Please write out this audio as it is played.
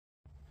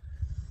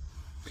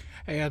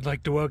Hey, I'd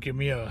like to welcome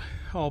you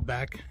all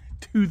back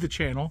to the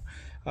channel.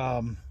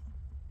 In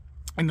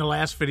the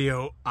last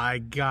video, I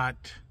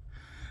got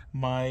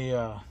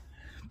my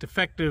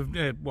defective,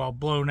 well,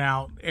 blown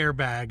out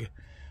airbag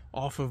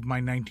off of my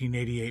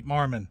 1988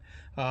 Marmon.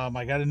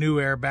 I got a new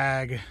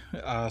airbag,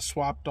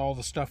 swapped all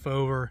the stuff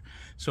over,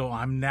 so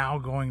I'm now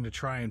going to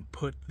try and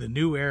put the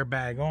new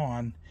airbag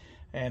on,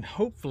 and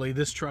hopefully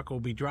this truck will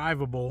be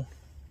drivable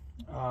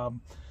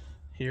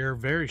here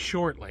very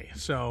shortly.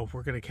 So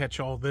we're going to catch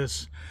all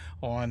this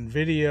on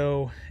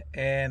video,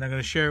 and I'm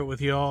going to share it with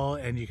you all,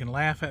 and you can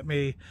laugh at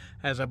me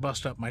as I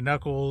bust up my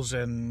knuckles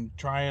and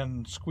try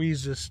and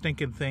squeeze this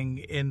stinking thing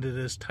into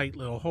this tight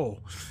little hole.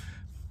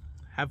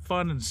 Have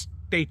fun and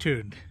stay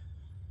tuned.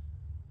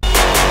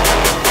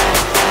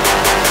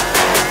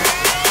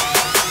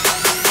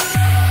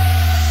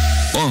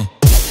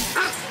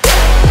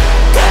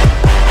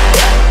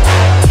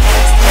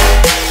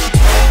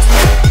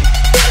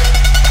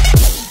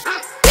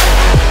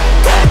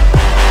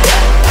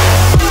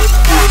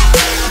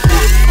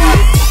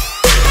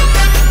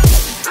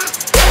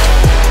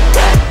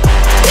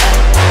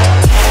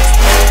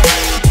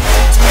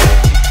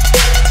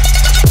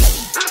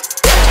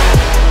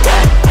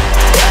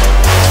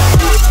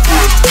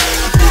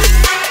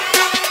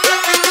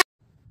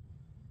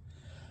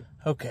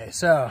 Okay,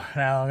 so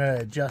now I'm going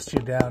to adjust you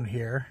down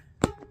here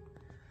so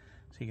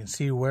you can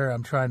see where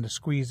I'm trying to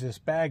squeeze this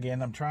bag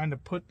in. I'm trying to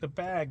put the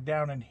bag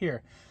down in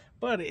here,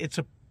 but it's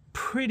a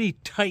pretty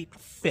tight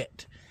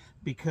fit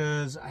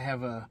because I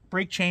have a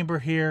brake chamber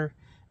here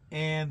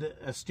and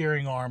a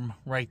steering arm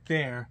right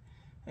there.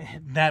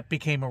 And that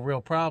became a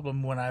real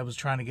problem when I was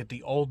trying to get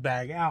the old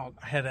bag out.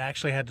 I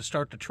actually had to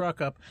start the truck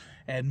up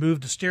and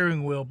move the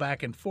steering wheel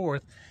back and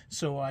forth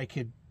so I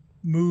could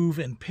move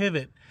and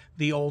pivot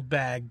the old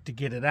bag to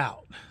get it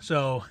out.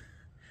 So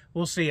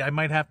we'll see. I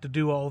might have to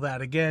do all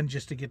that again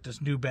just to get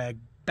this new bag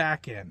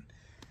back in.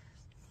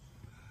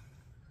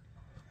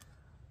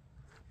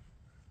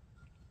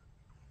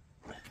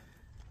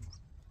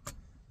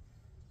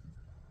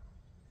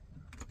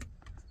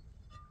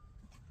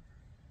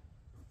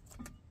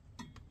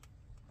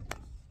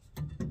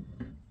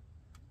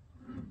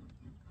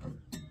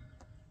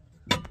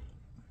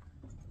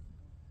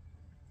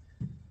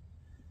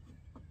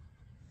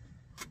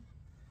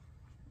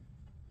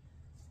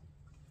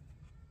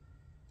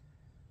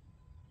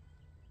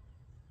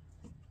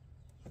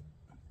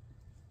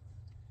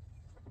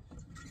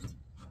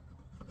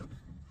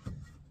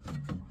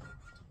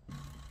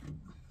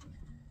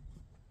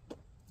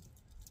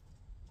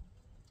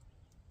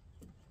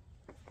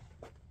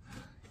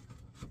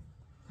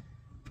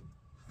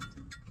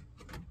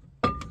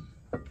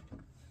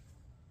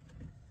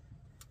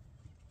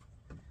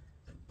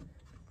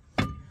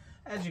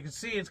 As you can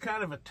see, it's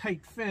kind of a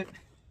tight fit.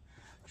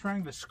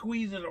 Trying to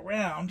squeeze it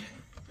around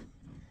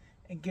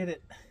and get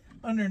it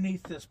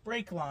underneath this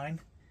brake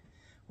line,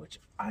 which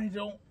I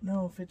don't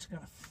know if it's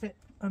going to fit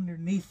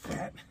underneath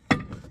that.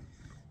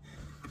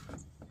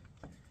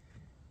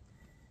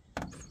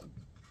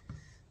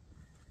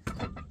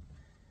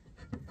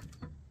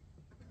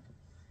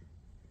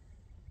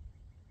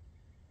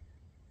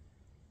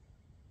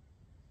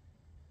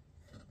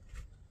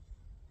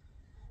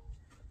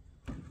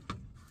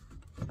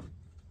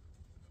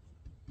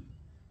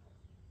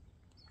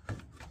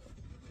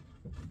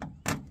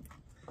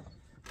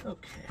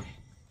 Okay,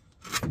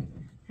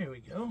 here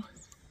we go.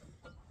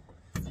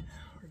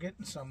 We're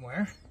getting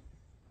somewhere.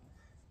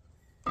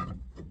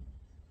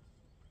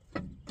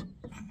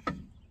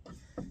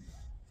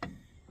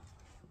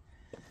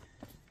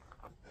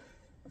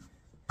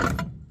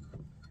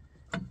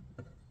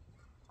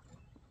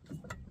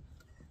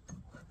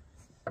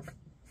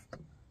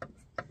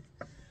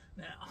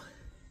 Now,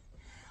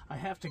 I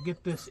have to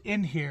get this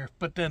in here,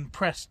 but then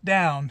press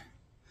down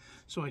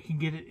so I can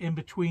get it in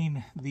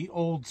between the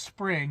old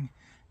spring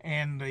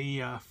and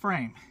the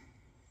frame.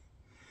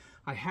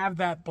 I have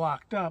that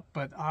blocked up,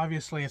 but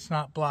obviously it's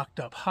not blocked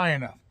up high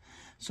enough.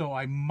 So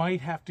I might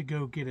have to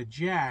go get a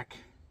jack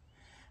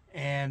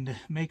and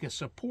make a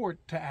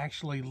support to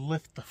actually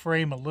lift the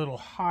frame a little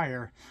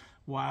higher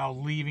while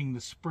leaving the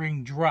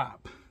spring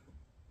drop.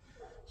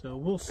 So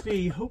we'll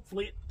see.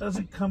 Hopefully it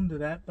doesn't come to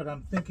that, but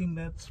I'm thinking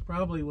that's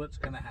probably what's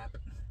going to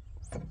happen.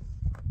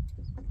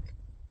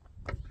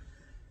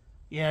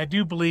 Yeah, I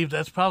do believe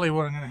that's probably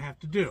what I'm going to have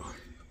to do.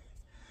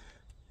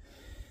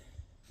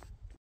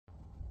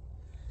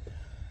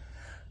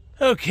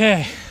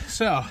 Okay,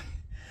 so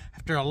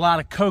after a lot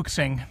of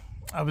coaxing,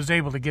 I was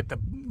able to get the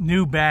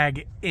new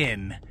bag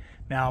in.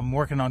 Now I'm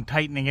working on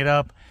tightening it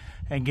up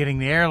and getting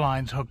the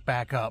airlines hooked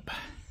back up.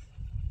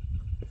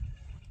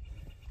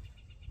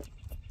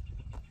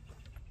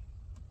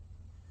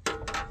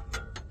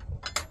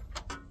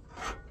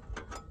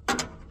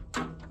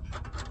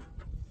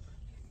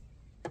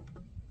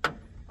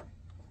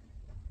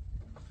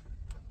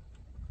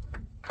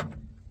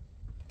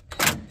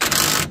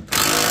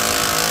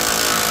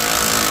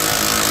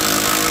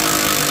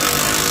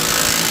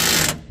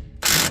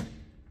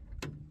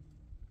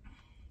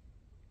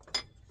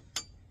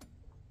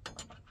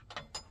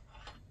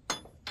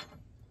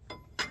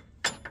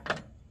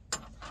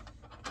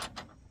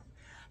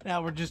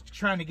 Now we're just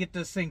trying to get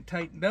this thing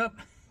tightened up,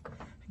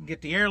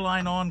 get the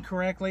airline on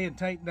correctly and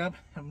tightened up,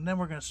 and then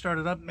we're going to start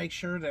it up and make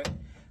sure that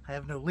I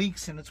have no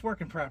leaks and it's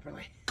working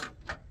properly.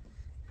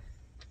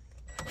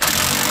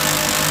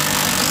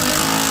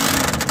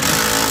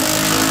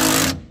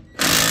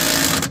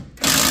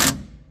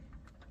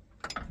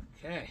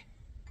 Okay.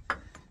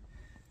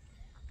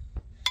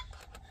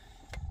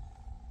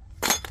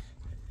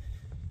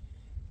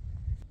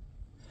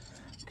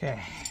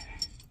 Okay.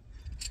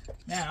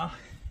 Now,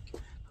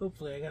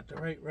 hopefully I got the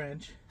right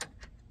wrench.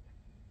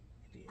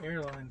 The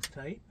airline's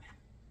tight.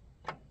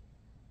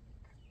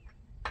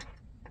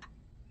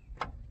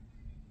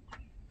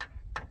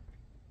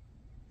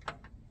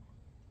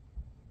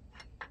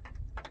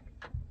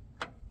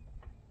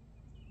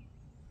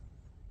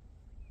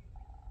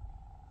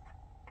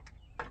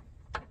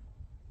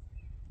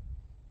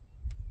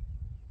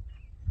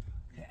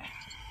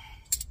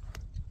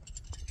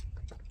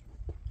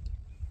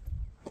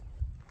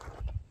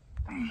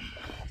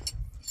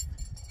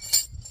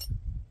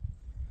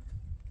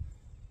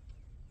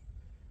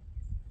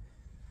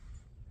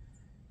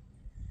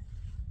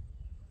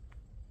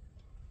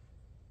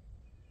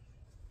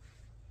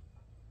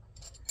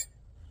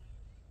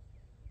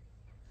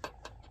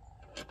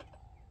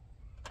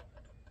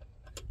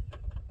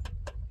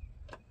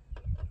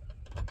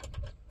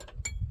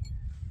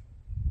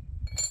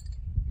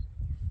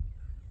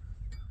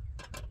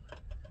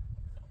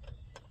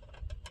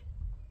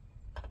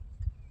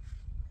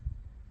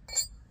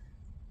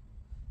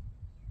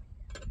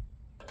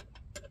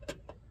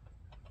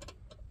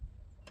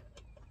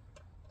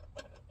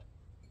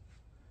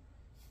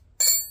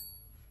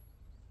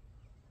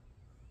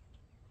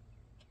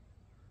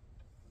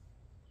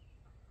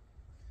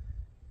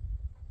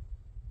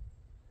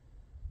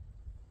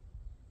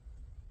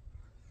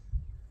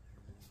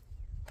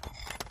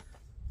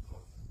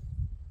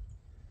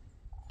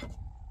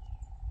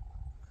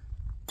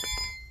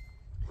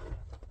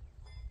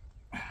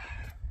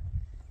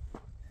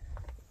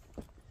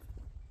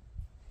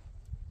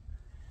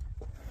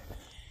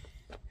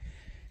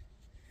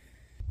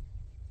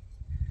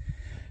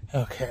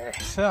 Okay,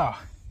 so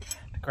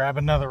to grab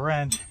another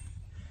wrench,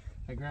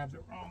 I grabbed the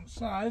wrong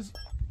size.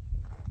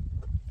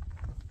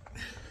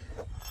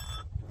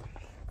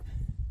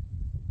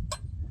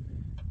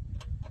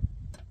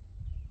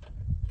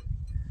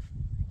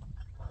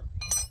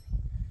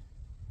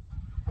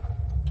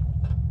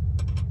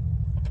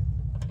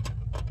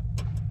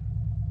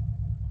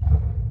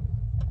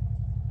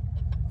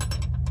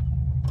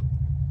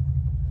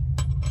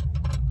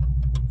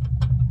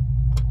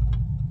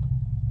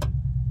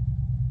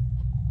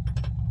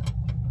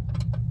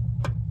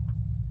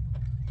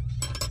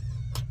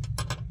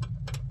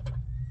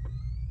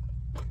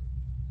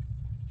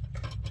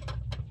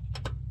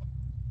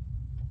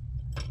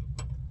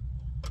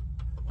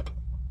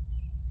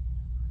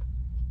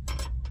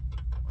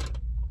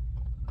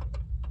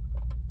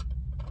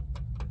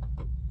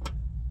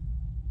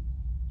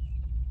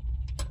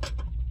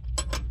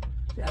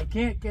 I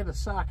can't get a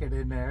socket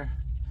in there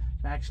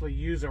and actually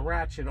use a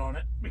ratchet on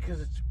it because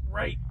it's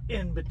right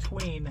in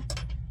between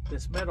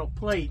this metal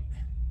plate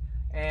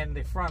and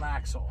the front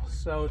axle.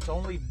 So it's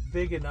only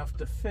big enough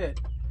to fit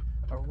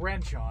a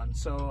wrench on.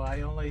 So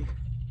I only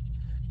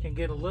can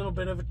get a little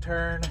bit of a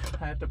turn.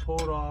 I have to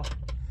pull it off,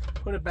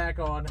 put it back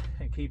on,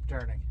 and keep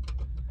turning.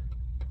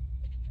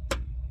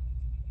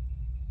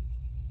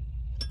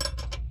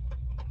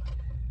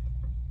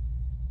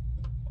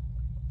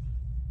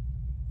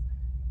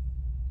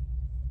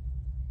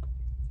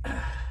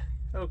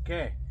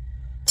 Okay,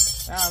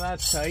 now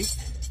that's tight.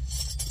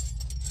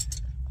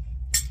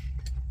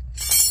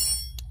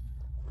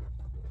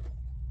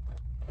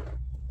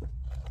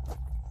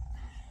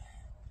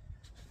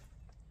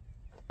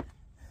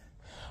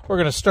 We're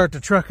going to start the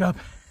truck up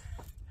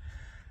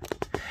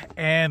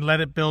and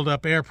let it build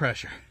up air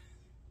pressure.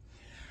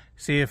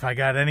 See if I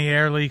got any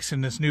air leaks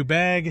in this new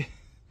bag,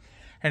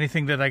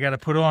 anything that I got to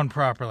put on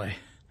properly.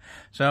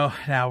 So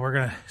now we're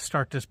going to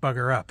start this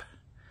bugger up.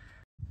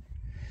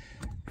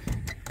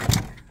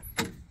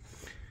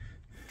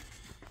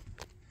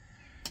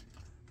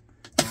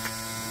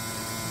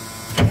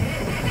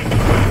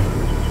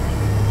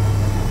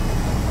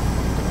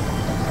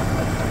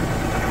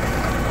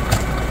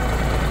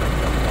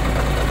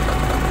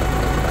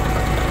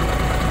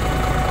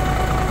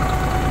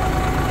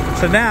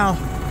 So now,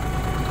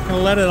 I'm going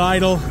to let it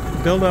idle,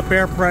 build up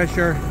air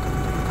pressure,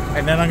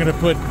 and then I'm going to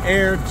put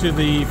air to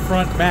the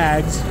front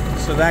bags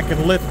so that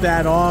can lift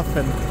that off,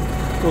 and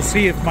we'll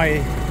see if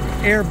my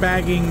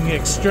airbagging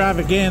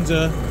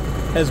extravaganza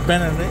has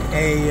been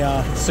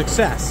a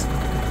success.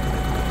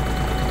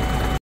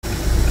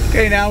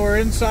 Okay, now we're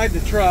inside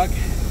the truck,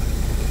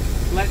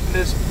 letting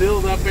this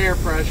build up air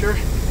pressure.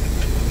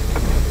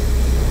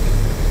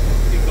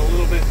 Give it a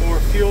little bit more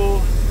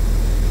fuel.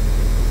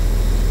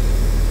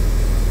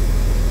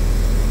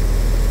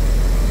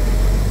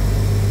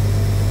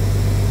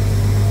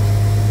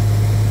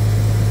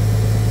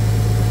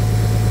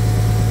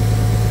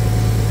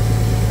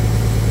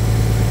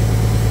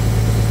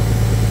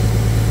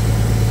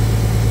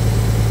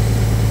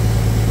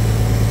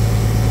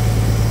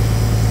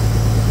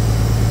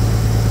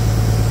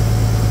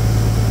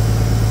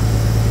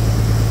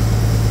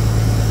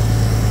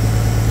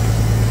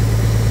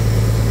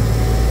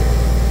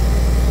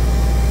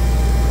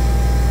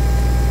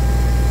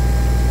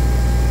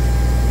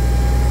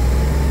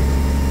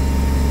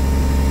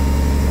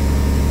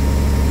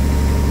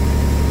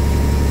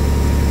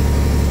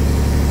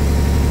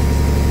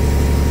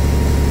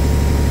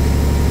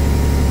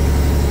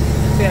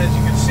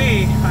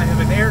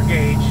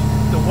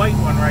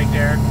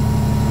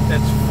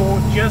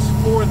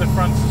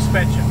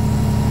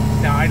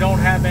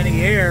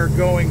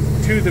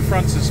 to the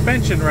front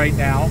suspension right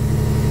now.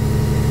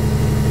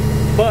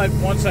 But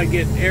once I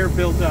get air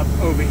built up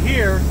over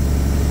here,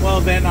 well,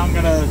 then I'm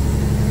going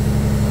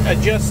to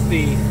adjust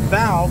the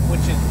valve, which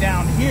is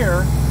down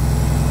here,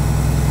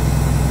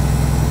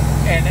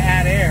 and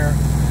add air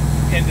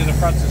into the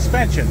front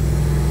suspension.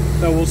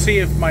 So we'll see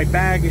if my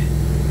bag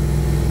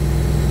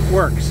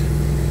works.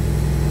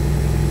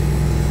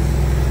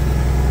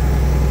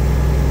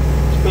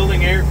 It's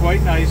building air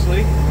quite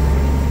nicely.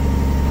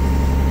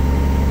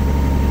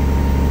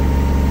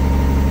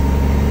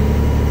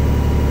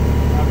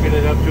 I'll get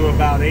it up to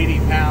about 80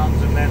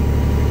 pounds, and then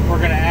we're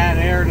going to add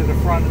air to the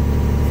front.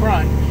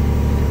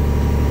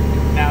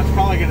 Now it's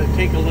probably going to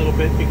take a little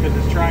bit because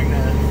it's trying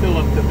to fill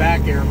up the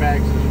back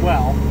airbags as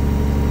well.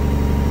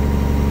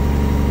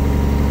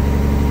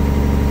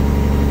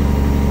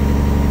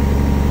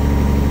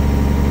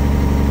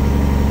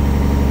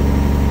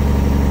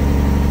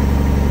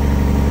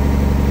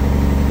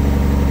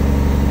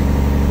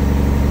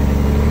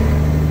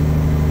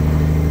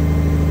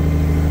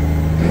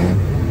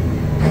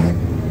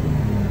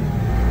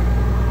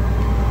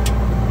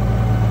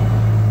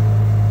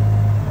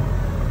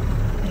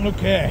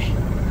 Okay.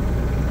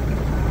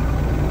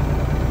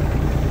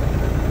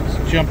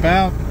 Let's jump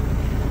out.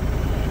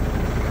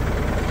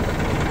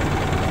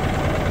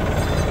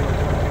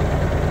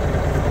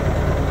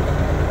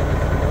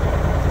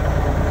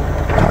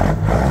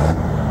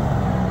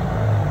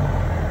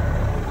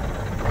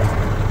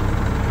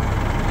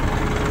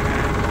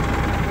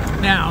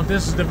 Now,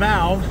 this is the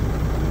valve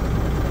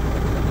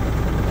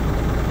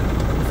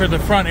for the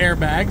front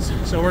airbags.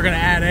 So we're going to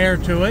add air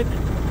to it.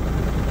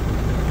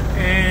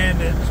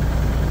 And it's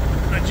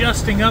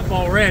adjusting up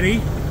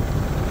already.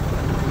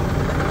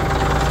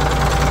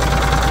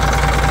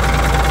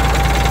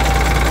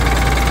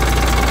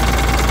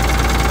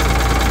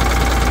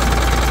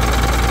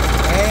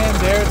 And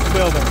there it's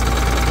building.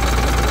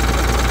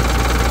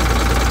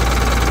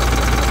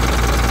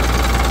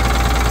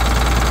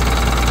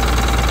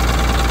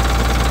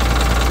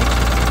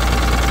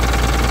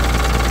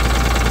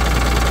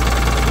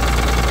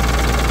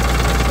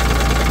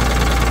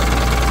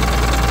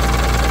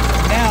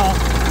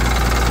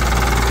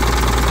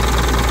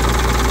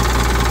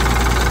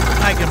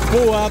 I can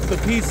pull out the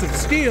piece of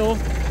steel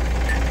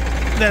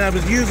that I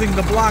was using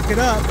to block it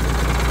up.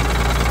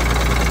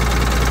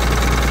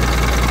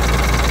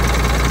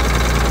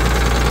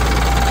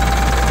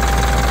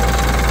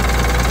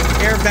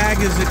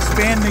 Airbag is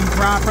expanding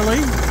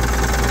properly.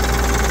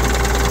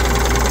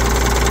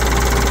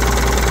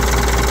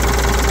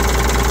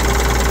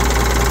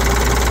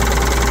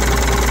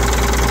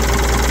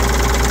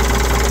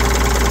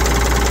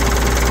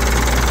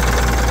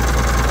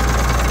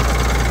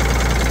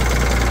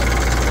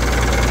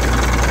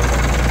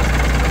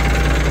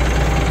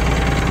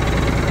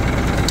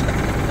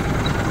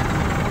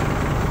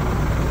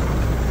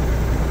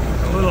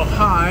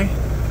 High,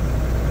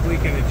 we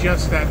can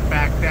adjust that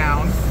back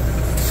down.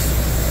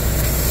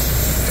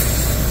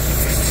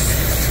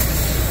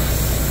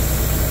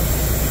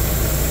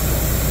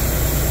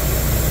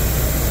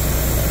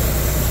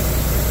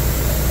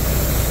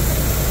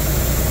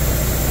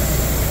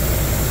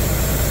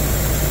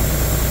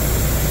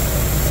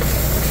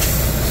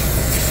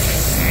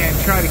 And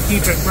try to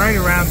keep it right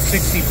around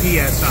 60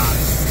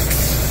 psi.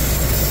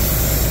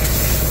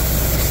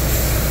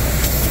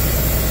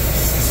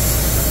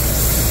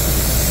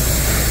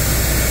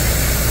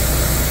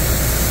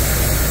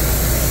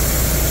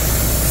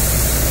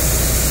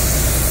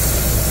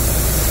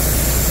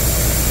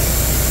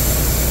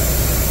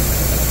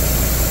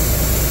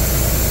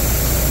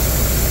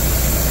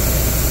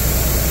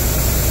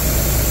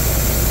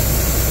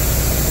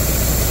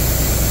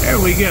 There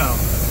we go.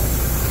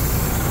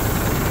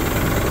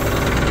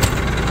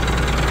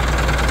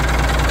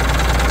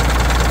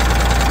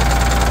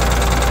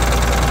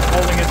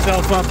 Holding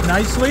itself up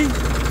nicely. Here's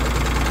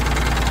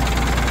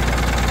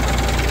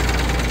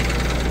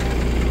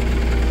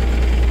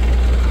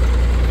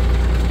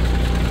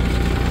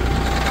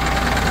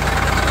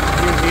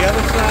the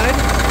other side.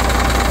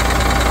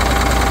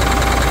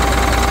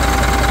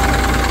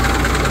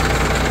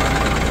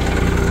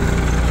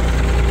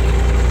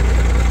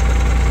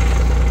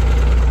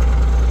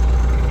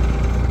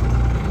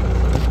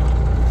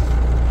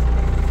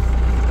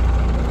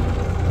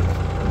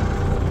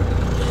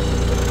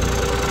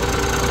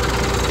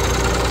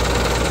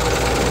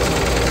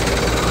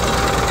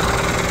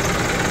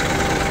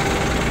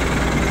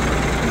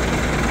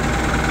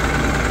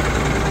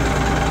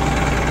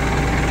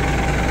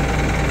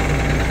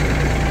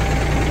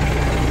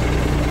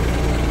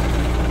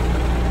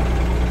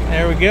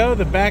 There we go,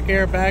 the back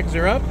airbags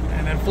are up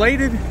and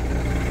inflated.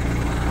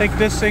 I think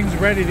this thing's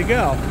ready to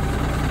go.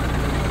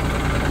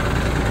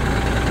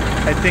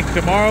 I think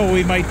tomorrow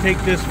we might take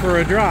this for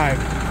a drive.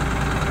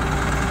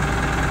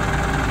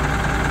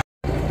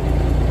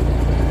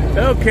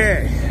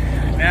 Okay,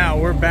 now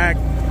we're back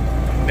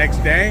next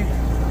day.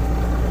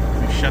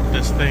 Let me shut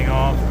this thing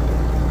off.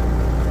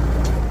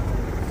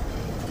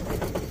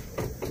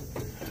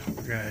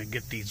 We're gonna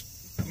get these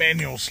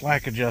manual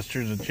slack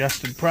adjusters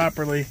adjusted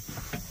properly.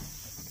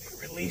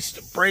 release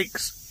the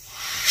brakes.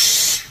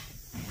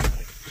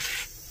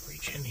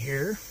 Reach in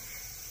here.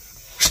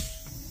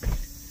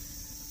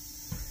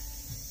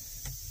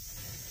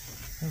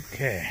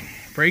 Okay,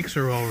 brakes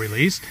are all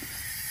released.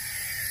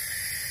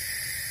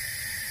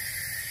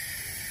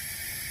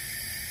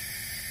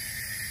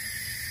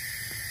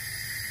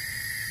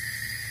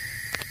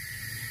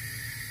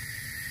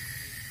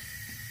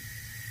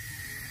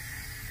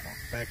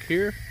 Back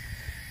here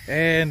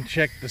and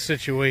check the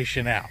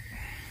situation out.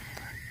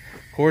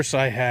 Of course,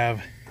 I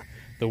have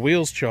the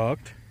wheels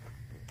chalked.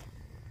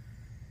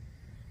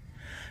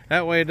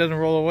 That way it doesn't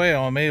roll away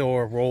on me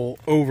or roll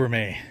over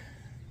me.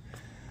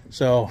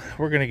 So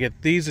we're going to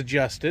get these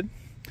adjusted,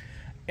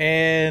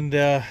 and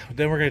then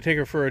we're going to take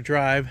her for a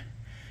drive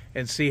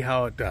and see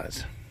how it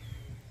does.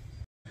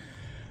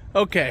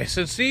 Okay,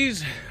 since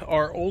these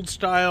are old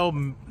style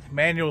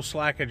manual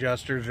slack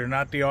adjusters, they're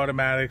not the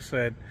automatics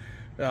that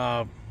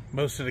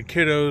most of the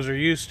kiddos are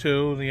used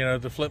to, you know,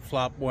 the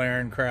flip-flop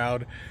wearing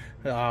crowd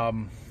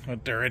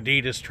with their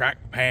Adidas track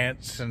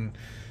pants and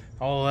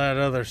all that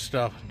other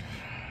stuff.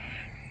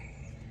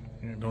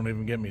 Don't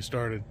even get me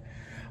started.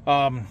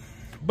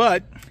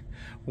 But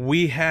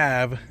we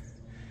have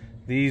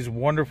these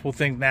wonderful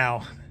things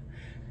now.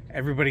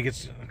 Everybody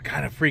gets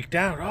kind of freaked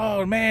out.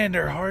 Oh man,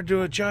 they're hard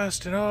to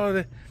adjust, and oh,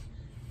 the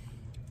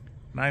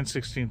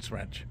 9/16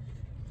 wrench.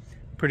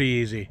 Pretty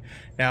easy.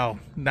 Now,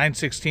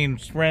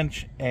 9/16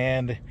 wrench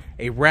and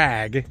a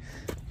rag,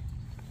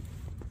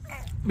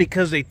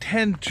 because they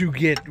tend to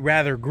get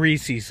rather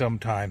greasy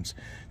sometimes,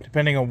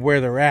 depending on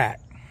where they're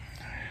at.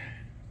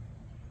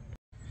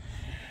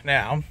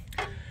 Now,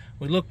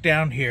 we look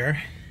down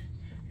here,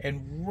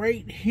 and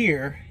right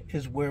here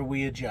is where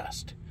we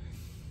adjust.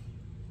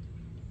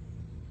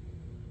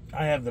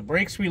 I have the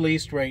brakes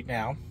released right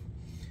now,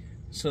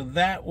 so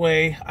that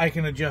way I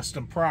can adjust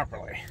them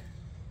properly.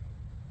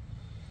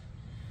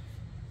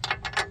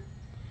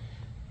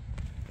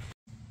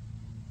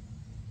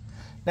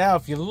 Now,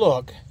 if you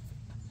look,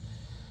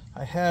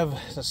 I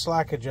have the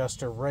slack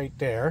adjuster right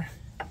there,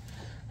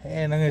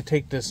 and I'm going to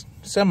take this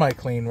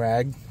semi-clean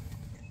rag,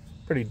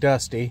 pretty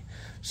dusty,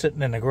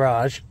 sitting in the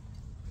garage,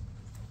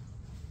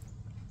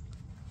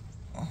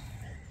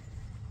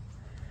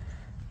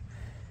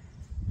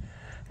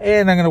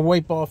 and I'm going to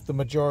wipe off the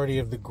majority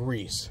of the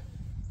grease.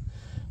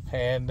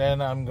 And then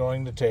I'm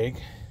going to take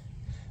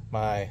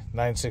my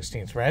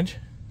 9/16 wrench.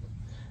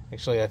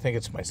 Actually, I think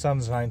it's my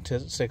son's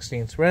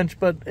 9/16 wrench,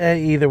 but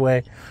either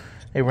way,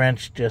 a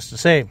wrench just the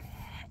same.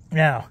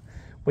 Now,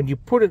 when you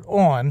put it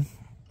on,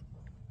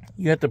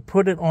 you have to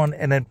put it on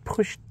and then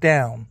push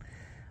down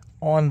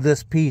on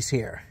this piece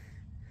here.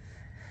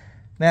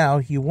 Now,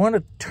 you want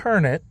to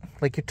turn it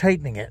like you're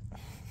tightening it,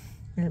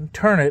 and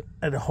turn it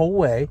the whole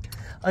way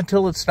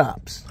until it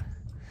stops.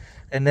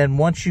 And then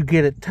once you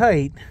get it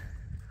tight,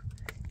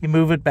 you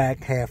move it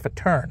back half a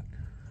turn.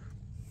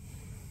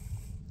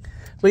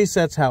 At least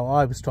that's how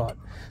I was taught.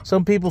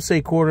 Some people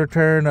say quarter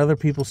turn, other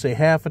people say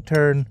half a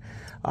turn.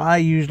 I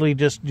usually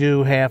just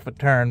do half a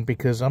turn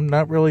because I'm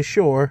not really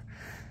sure,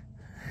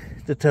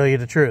 to tell you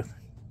the truth.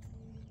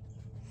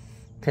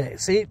 Okay,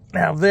 see,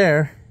 now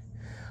there,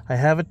 I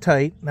have it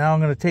tight. Now I'm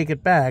going to take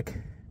it back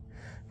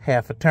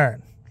half a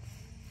turn.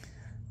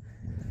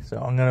 So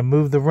I'm going to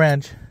move the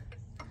wrench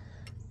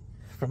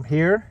from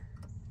here,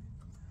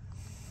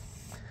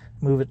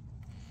 move it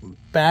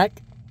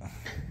back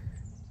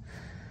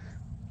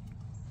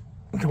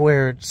to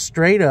where it's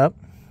straight up.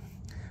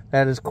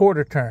 That is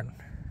quarter turn.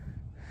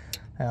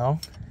 Now,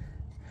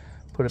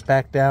 put it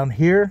back down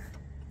here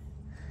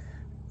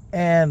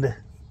and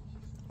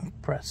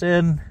press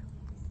in.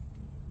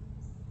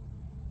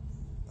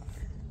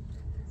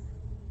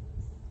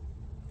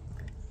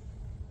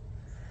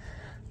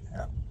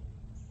 Now,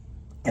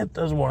 it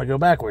doesn't want to go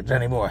backwards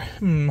anymore.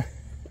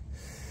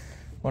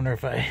 Wonder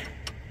if I...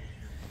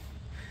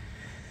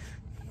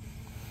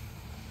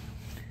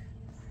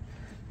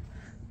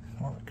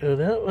 want to go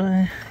that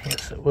way?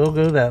 Yes, it will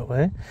go that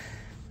way.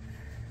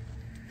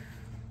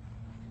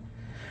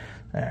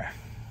 There.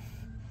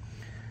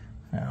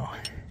 Now,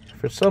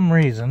 for some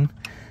reason,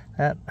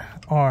 that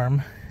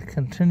arm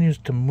continues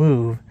to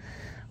move.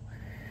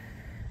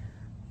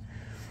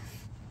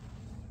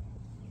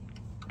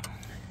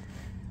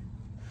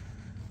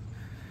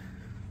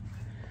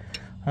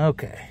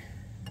 Okay.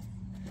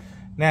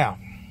 Now,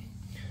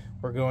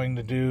 we're going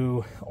to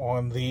do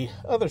on the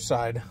other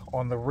side,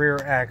 on the rear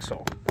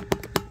axle.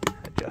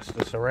 Adjust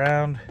this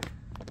around.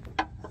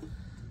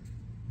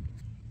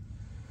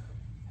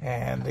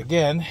 And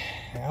again,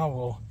 now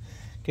we'll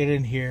get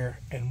in here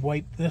and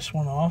wipe this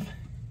one off.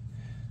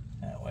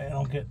 That way I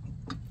don't get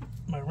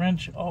my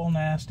wrench all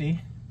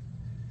nasty.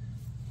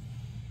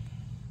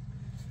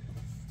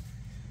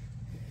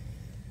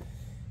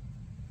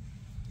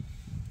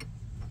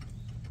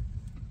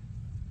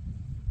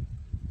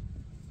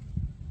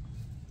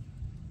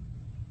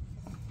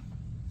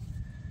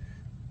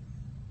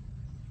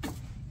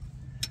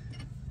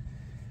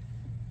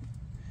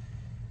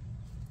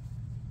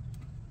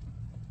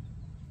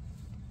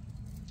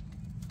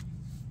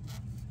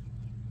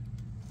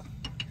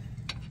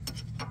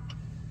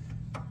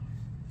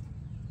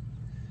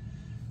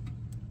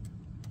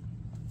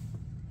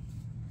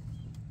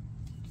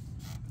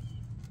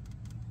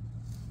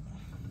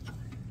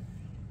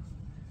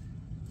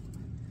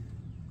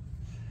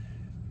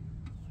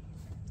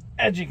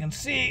 as you can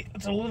see,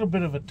 it's a little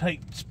bit of a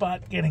tight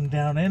spot getting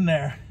down in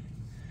there,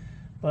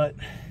 but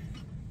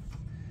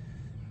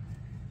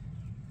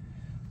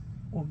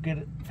we'll get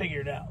it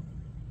figured out.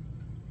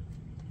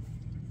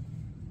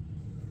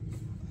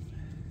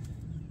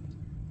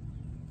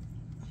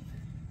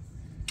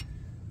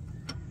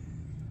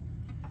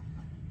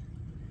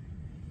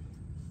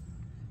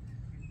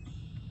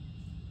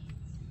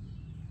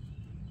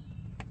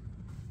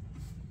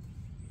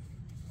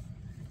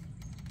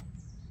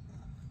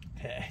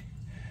 Okay,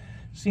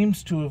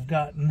 seems to have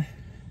gotten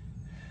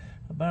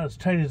about as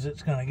tight as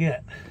it's going to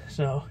get,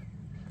 so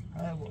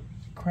I will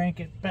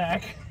crank it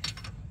back.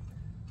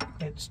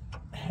 It's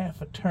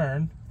half a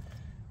turn.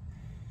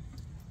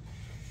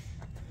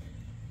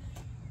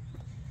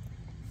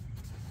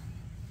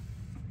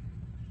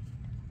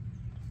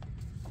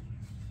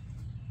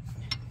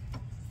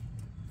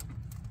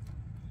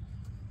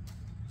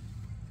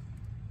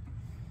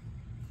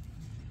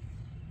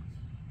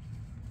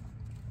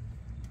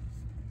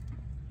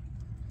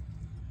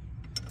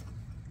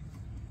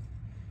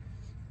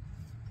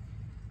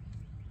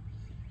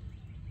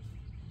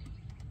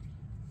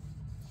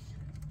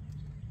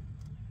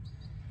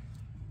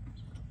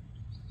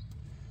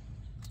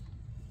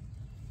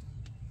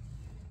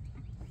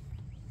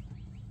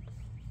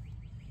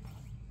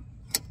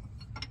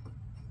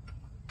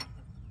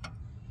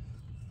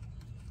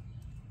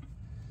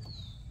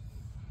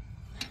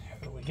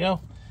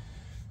 Go.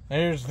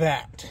 There's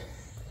that.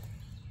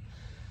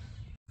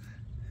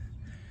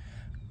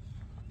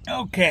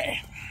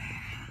 Okay.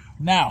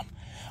 Now,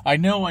 I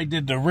know I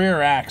did the rear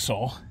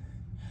axle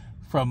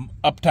from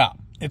up top.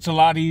 It's a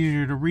lot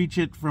easier to reach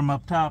it from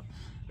up top.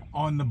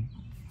 On the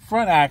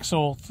front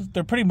axle,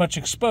 they're pretty much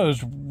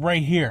exposed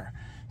right here.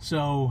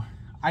 So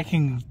I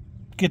can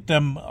get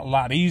them a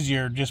lot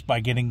easier just by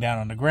getting down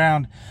on the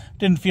ground.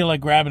 Didn't feel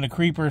like grabbing a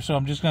creeper, so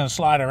I'm just going to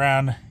slide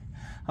around.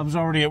 I was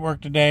already at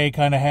work today,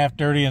 kind of half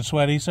dirty and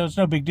sweaty, so it's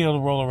no big deal to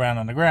roll around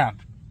on the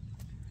ground.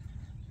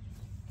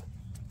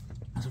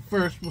 So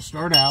first, we'll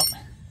start out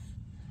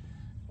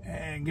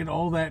and get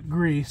all that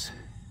grease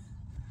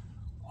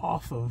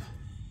off of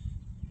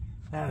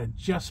that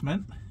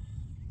adjustment.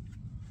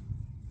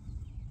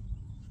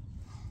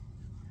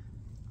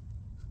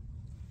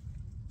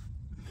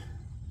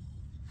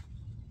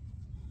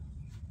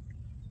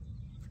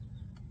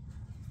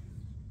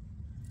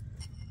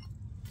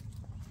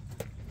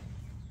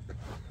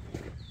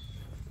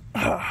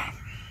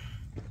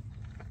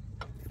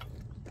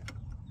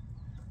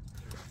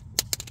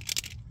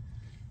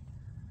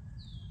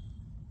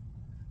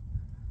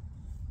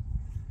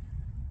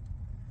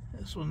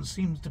 This one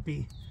seems to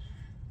be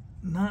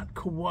not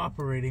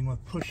cooperating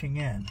with pushing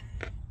in.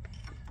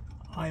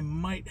 I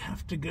might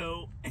have to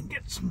go and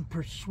get some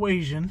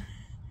persuasion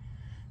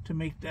to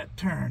make that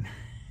turn.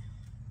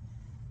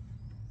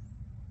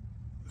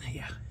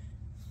 Yeah.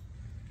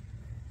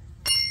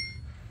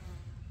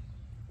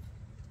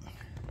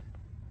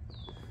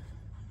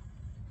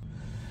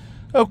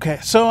 Okay,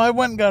 so I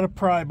went and got a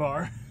pry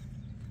bar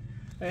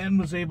and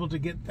was able to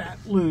get that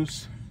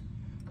loose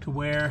to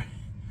where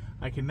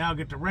I can now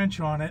get the wrench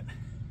on it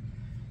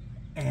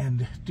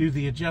and do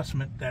the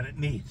adjustment that it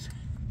needs.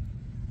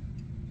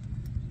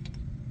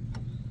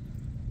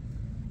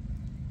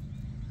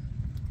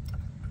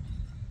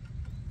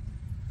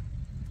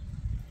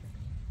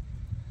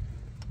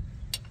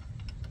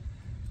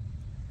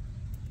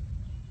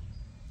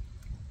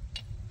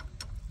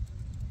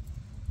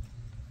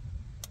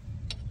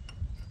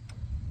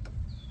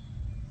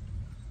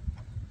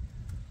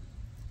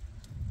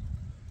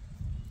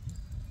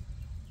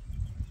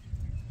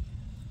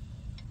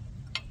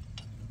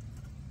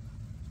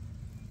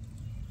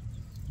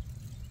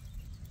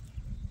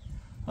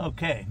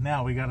 Okay,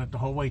 now we got it the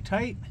whole way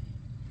tight.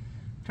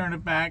 Turn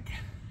it back,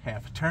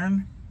 half a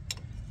turn.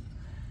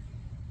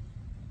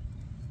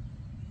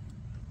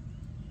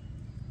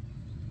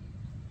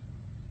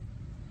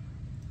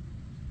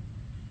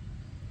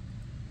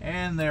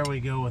 And there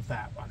we go with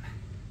that one.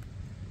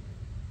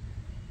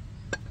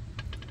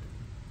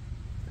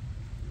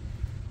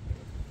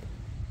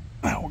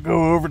 Now we'll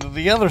go over to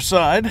the other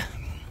side.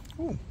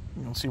 Ooh,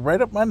 you can see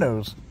right up my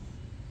nose.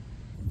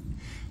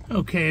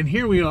 Okay, and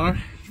here we are,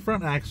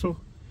 front axle.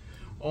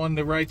 On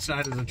the right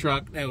side of the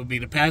truck, that would be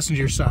the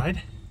passenger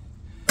side.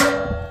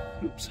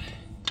 Oops.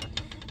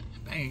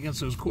 Bang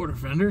against those quarter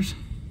fenders.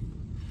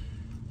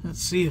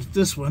 Let's see if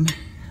this one,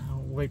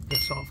 I'll wipe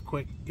this off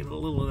quick, get a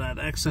little of that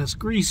excess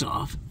grease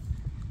off.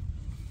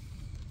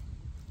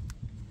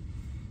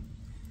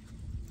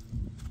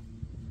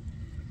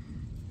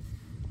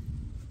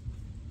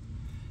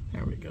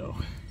 There we go.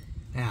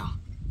 Now,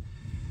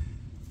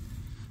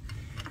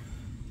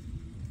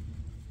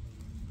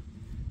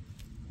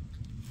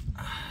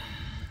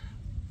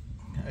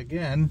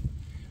 again,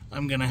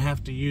 I'm gonna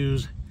have to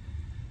use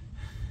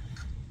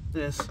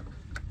this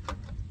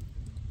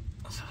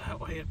so that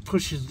way it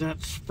pushes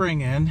that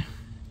spring in.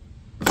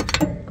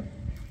 There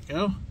we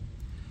go.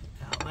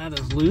 Now that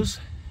is loose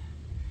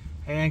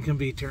and can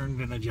be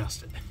turned and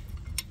adjusted.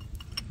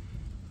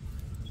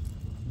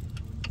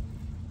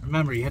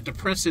 Remember, you have to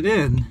press it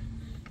in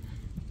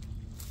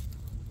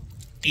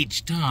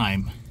each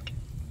time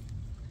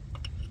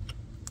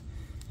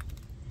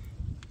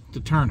to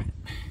turn it.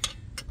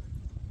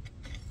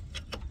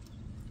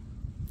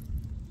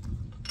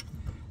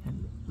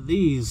 And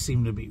these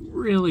seem to be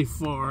really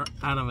far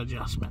out of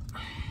adjustment.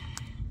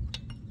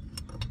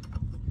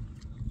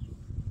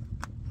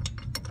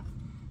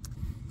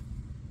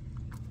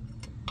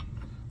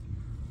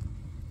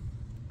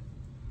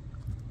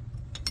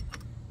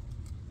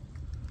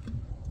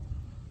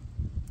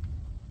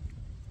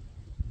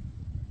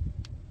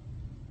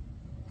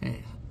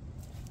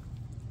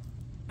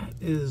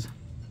 Is,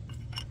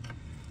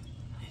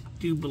 I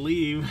do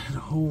believe, the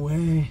whole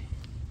way.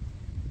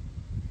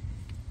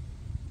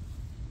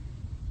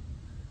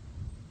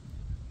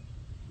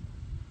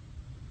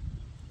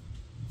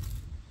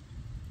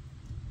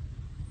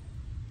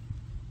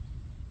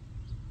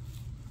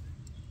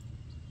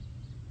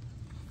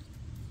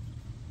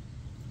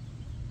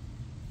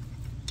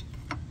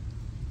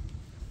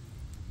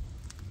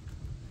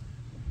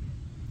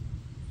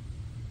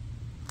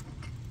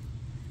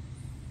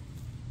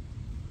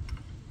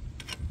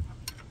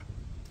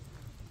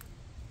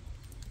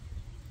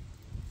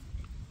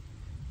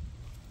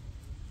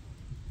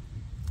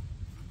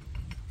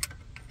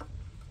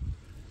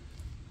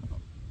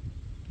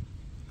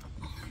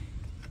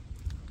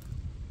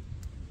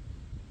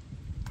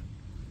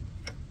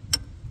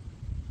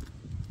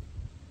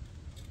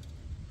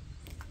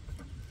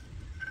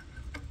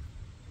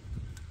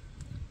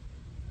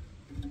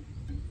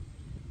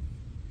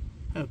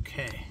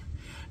 Okay,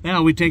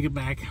 now we take it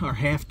back our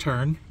half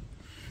turn.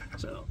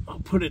 So I'll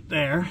put it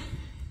there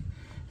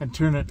and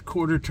turn it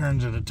quarter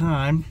turns at a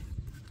time.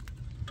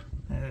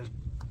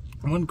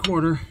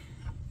 1/4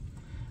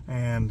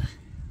 and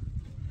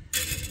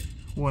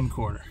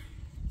 1/4.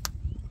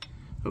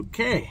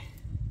 Okay,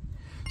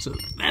 so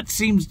that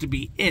seems to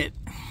be it.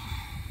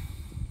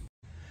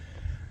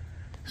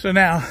 So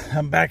now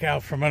I'm back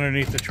out from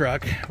underneath the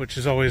truck, which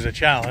is always a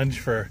challenge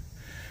for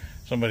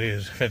somebody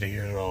who's 50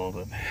 years old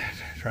and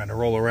trying to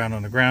roll around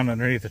on the ground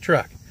underneath the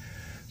truck.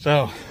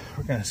 So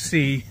we're going to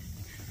see,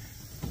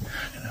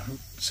 I'm going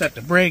to set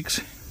the brakes.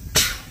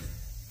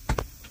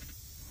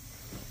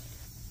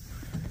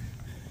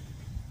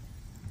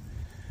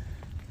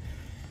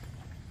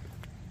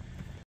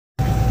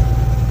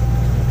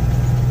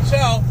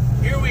 So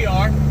here we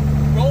are,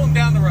 rolling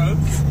down the road.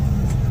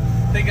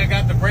 I think I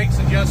got the brakes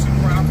adjusted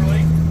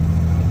properly.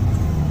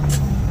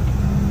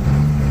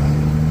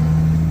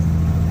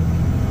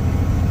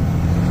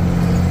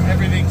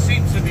 Everything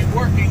seems to be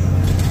working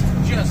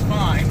just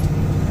fine.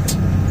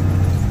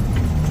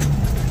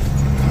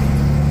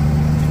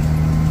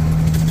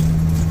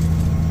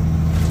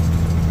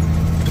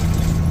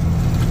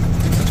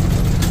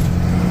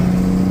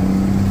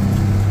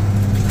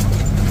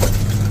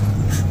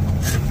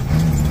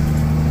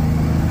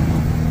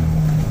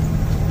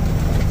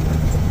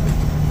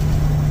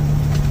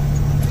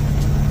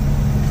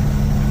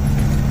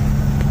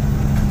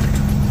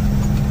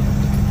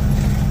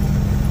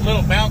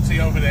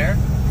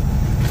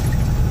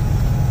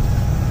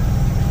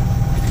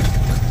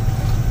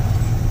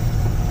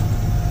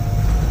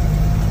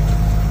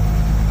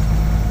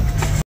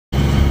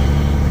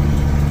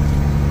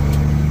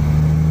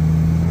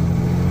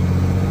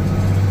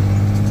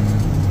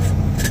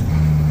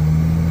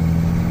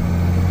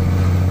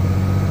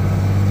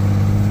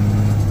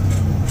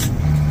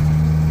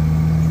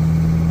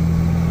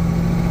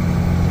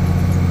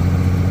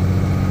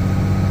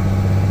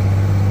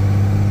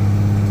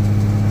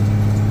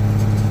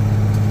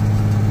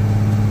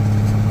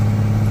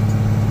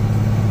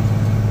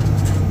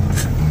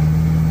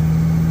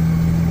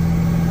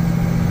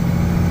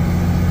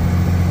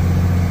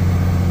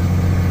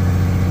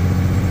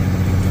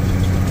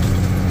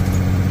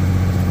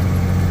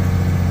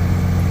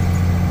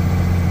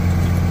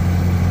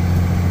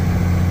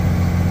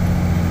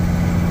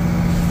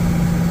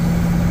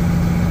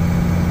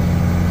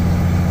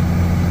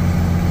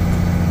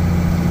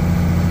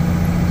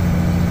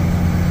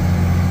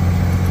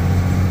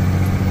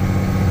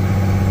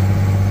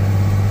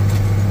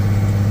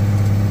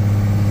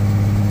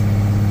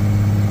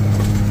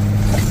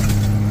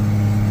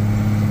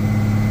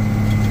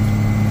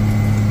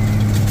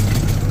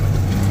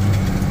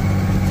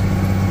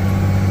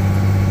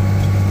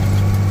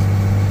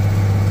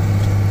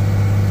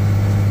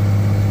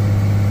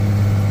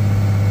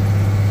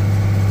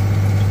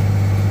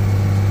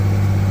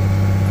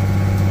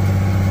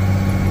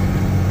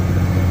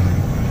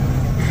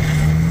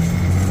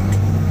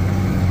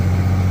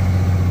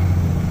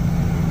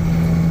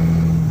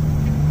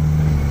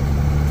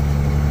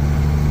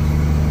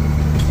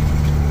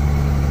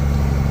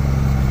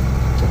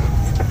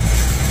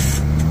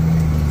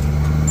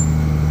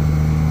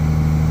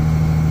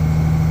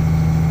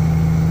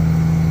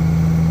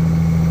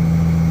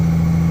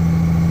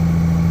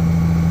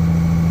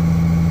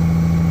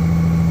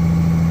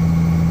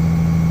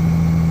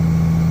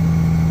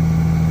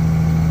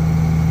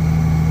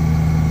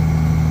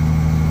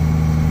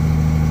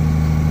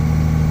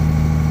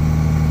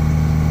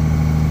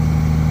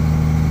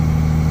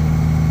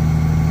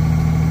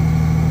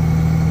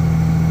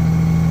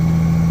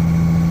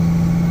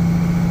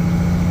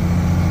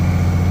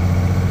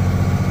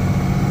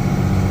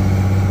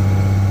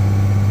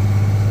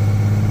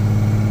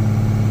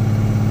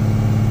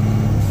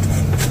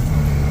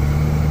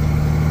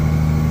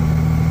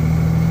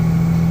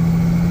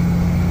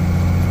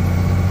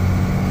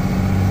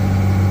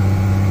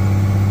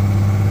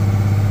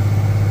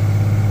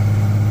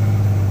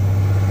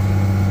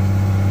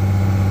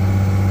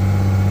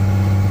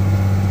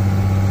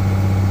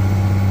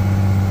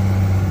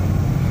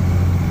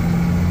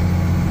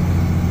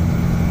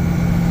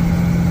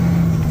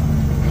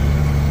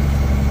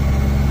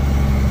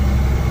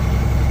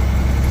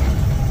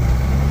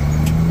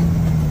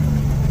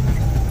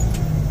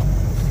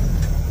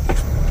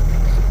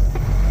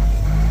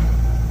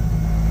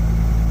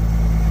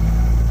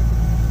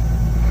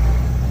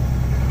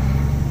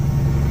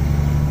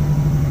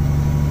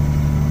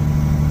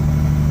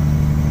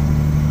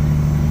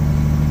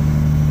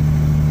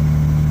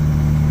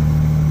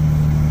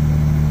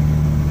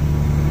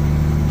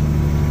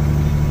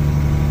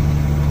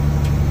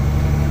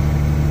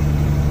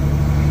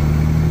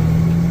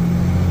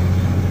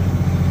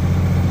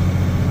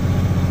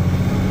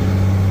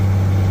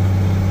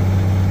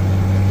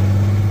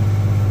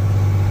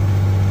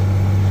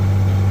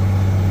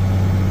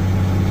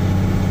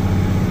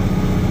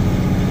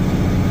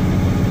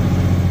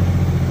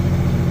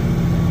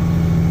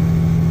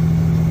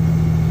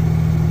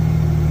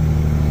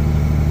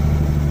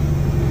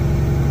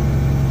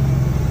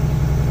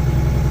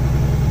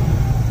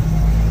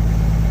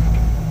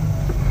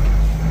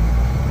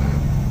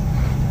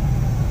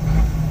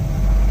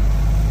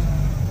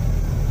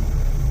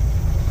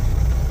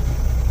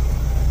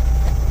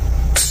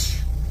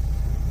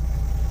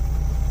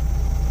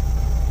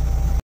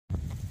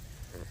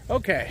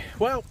 Okay,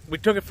 well, we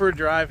took it for a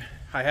drive.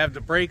 I have the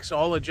brakes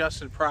all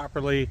adjusted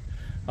properly.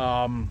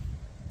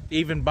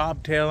 Even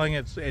bobtailing,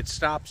 it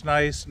stops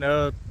nice.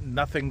 No,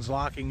 nothing's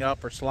locking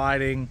up or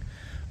sliding.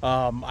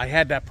 I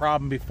had that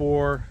problem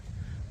before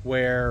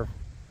where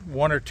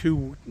one or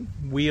two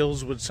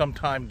wheels would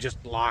sometimes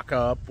just lock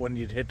up when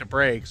you'd hit the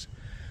brakes.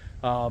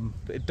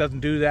 It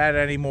doesn't do that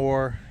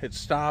anymore. It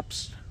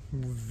stops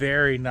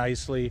very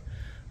nicely.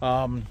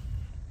 I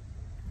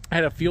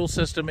had a fuel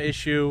system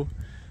issue.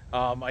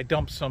 I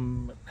dumped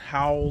some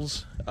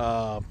Howells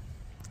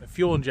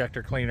fuel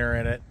injector cleaner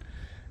in it,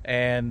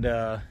 and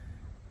I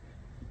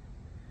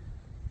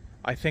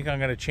think I'm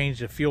going to change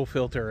the fuel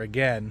filter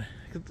again.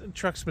 The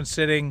truck's been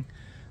sitting,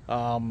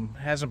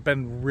 hasn't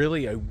been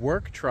really a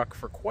work truck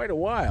for quite a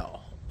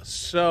while,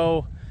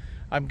 so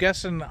I'm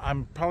guessing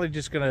I'm probably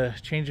just going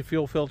to change the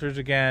fuel filters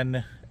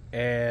again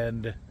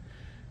and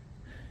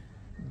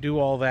do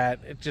all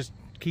that. Just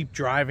keep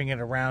driving it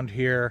around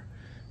here,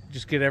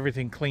 just get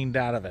everything cleaned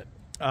out of it.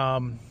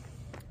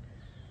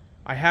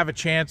 I have a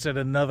chance at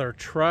another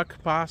truck,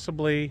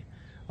 possibly.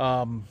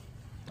 I'm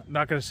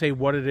not going to say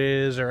what it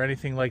is or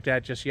anything like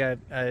that just yet.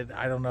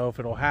 I don't know if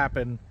it'll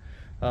happen.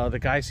 The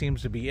guy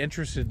seems to be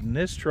interested in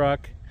this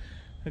truck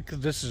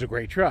because this is a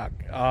great truck.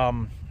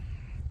 And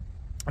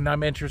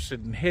I'm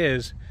interested in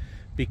his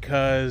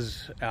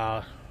because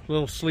a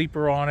little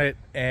sleeper on it,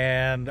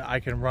 and I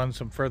can run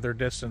some further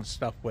distance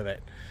stuff with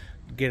it.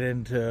 Get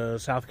into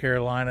South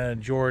Carolina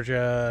and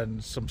Georgia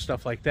and some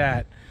stuff like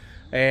that.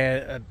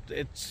 And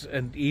it's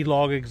an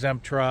E-log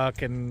exempt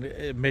truck, and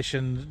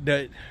emissions,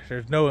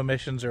 there's no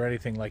emissions or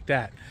anything like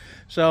that.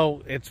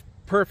 So it's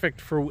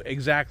perfect for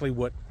exactly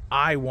what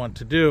I want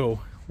to do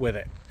with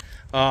it.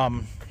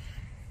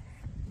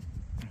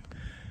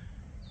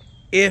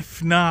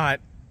 If not,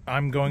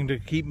 I'm going to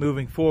keep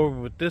moving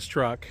forward with this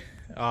truck.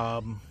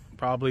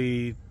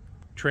 Probably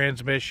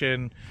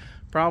transmission,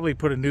 probably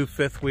put a new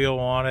fifth wheel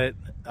on it,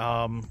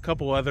 a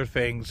couple other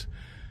things,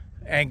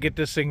 and get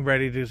this thing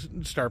ready to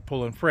start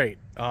pulling freight.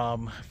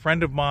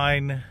 Friend of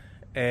mine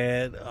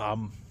and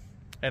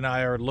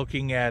I are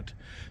looking at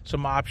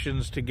some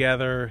options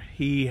together.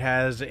 He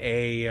has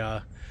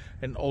an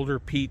older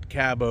Pete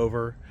cab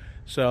over,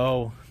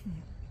 so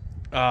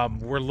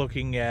we're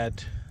looking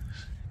at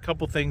a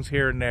couple things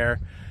here and there,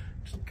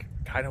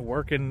 kind of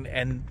working,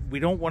 and we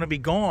don't want to be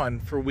gone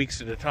for weeks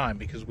at a time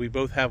because we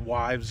both have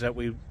wives that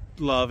we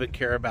love and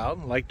care about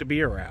and like to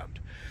be around.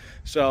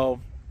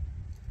 So,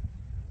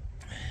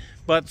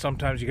 but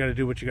sometimes you got to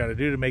do what you got to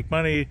do to make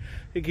money,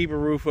 to keep a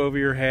roof over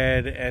your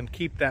head and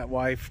keep that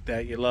wife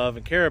that you love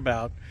and care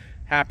about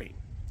happy.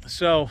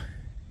 So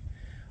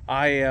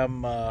I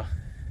am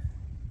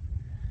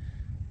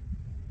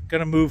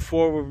gonna move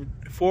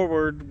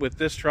forward with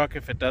this truck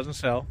if it doesn't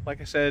sell. Like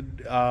I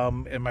said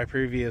in my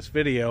previous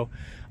video,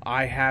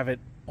 I have it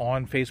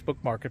on Facebook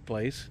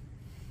Marketplace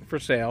for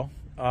sale.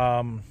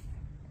 I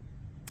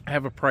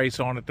have a price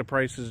on it. The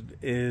price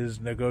is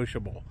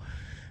negotiable.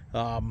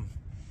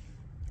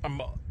 I'm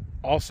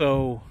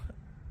also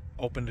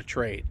open to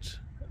trades.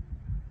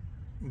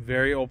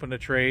 Very open to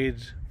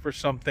trades for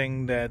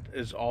something that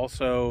is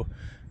also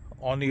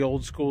on the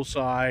old school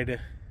side.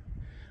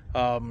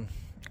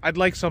 I'd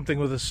like something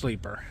with a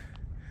sleeper.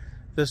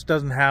 This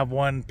doesn't have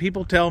one.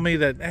 People tell me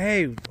that,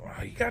 hey,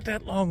 you got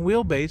that long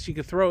wheelbase, you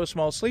could throw a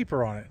small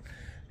sleeper on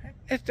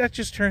it. That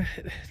just turned.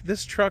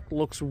 This truck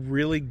looks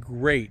really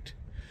great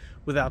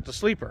without the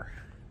sleeper.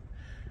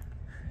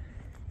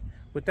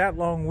 With that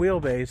long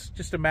wheelbase,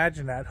 just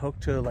imagine that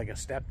hooked to like a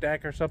step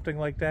deck or something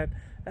like that.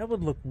 That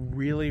would look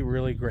really,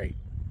 really great.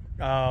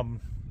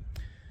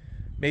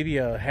 Maybe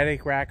a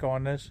headache rack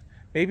on this.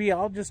 Maybe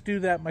I'll just do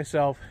that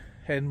myself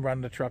and run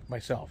the truck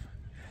myself.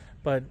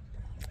 But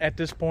at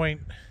this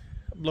point,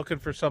 I'm looking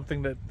for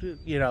something that,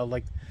 you know,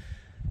 like,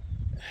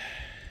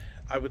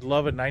 I would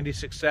love a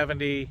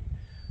 9670,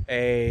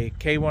 a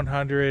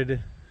K100,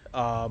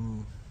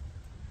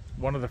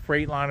 one of the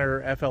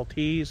Freightliner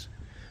FLTs,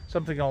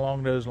 something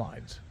along those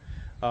lines.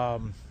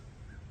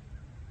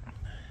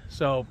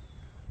 So,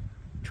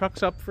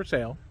 truck's up for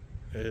sale,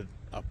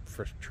 up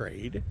for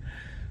trade.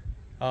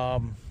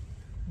 I'd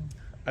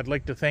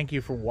like to thank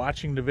you for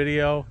watching the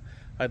video.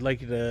 I'd like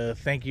to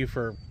thank you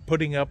for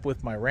putting up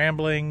with my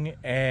rambling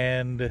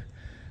and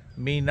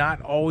me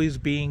not always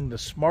being the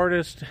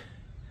smartest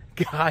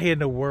guy in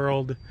the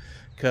world,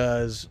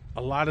 because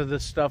a lot of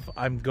this stuff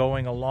I'm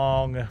going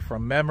along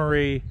from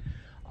memory.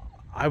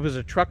 I was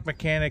a truck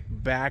mechanic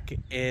back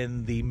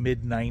in the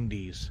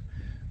mid-90s.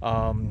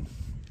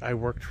 I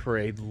worked for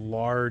a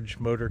large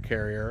motor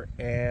carrier,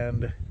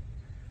 and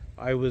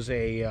I was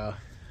a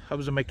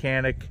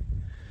mechanic,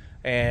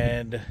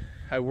 and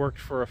I worked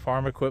for a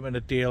farm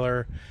equipment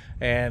dealer,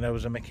 and I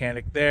was a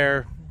mechanic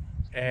there.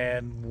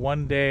 And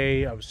one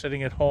day I was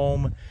sitting at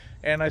home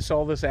and I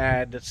saw this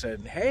ad that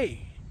said,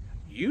 hey,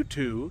 you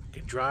two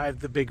can drive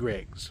the big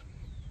rigs.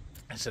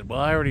 I said, well,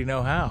 I already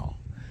know how.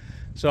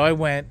 So I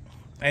went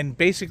and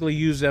basically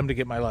used them to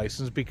get my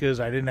license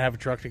because I didn't have a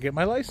truck to get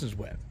my license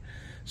with.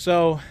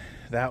 So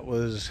that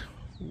was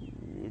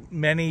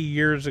many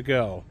years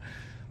ago.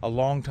 a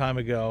long time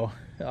ago,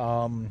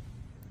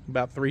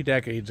 about 3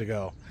 decades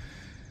ago.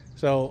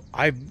 So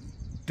I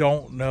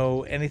don't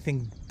know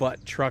anything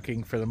but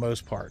trucking for the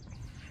most part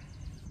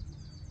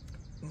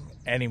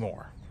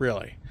anymore,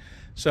 really.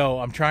 So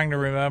I'm trying to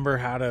remember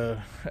how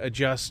to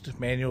adjust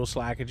manual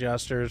slack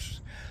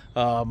adjusters.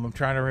 I'm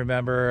trying to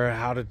remember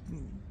how to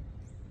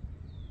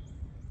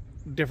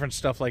different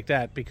stuff like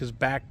that, because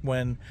back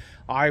when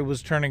I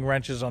was turning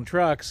wrenches on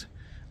trucks,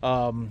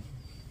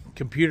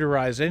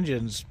 computerized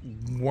engines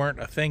weren't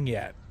a thing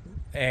yet,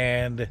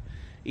 and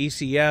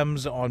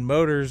ECMs on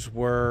motors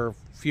were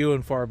few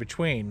and far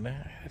between.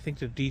 I think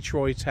the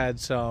Detroits had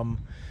some,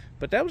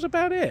 but that was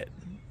about it.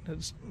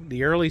 It's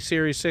the early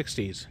Series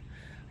 60s.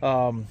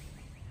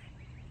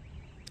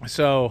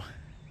 So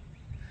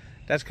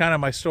that's kind of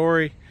my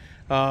story.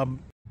 So I'm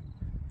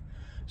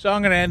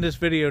going to end this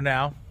video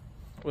now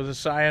with a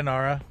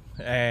sayonara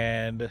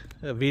and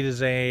a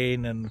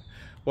Wiedersehen and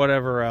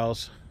whatever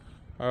else.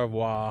 Au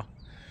revoir,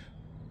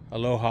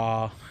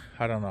 aloha,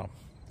 I don't know,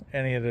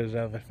 any of those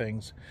other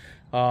things.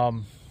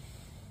 I'm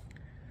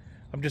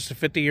just a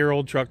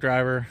 50-year-old truck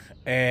driver,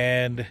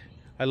 and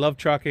I love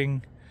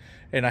trucking,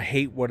 and I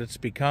hate what it's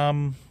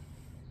become,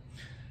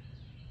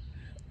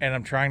 and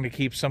I'm trying to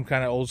keep some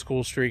kind of old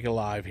school streak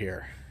alive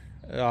here.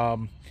 I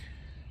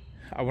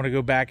want to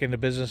go back into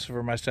business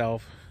for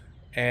myself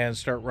and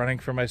start running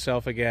for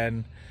myself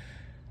again.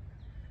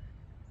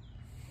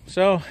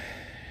 So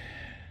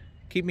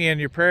keep me in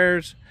your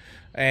prayers,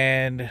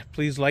 and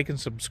please like and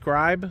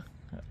subscribe.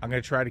 I'm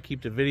going to try to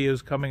keep the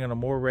videos coming on a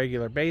more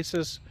regular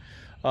basis.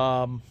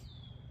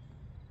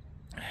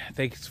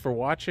 Thanks for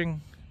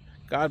watching.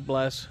 God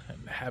bless,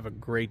 and have a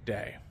great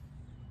day.